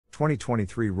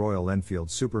2023 Royal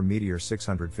Enfield Super Meteor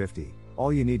 650,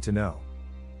 all you need to know.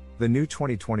 The new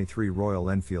 2023 Royal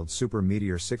Enfield Super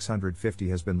Meteor 650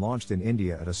 has been launched in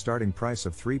India at a starting price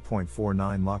of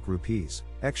 3.49 lakh rupees,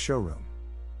 ex-showroom.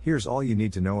 Here's all you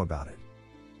need to know about it.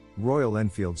 Royal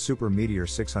Enfield Super Meteor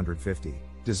 650,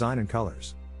 Design and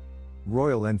Colors.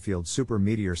 Royal Enfield Super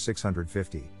Meteor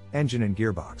 650, Engine and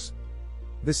Gearbox.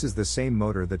 This is the same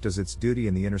motor that does its duty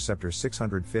in the Interceptor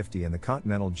 650 and the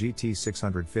Continental GT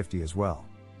 650 as well.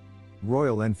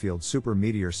 Royal Enfield Super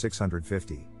Meteor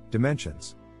 650,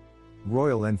 Dimensions.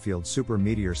 Royal Enfield Super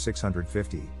Meteor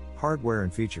 650, Hardware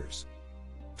and Features.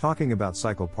 Talking about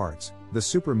cycle parts, the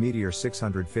Super Meteor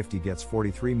 650 gets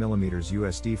 43mm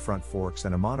USD front forks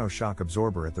and a mono shock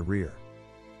absorber at the rear.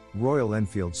 Royal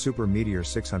Enfield Super Meteor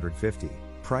 650,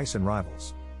 Price and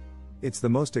Rivals. It's the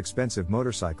most expensive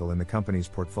motorcycle in the company's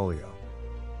portfolio.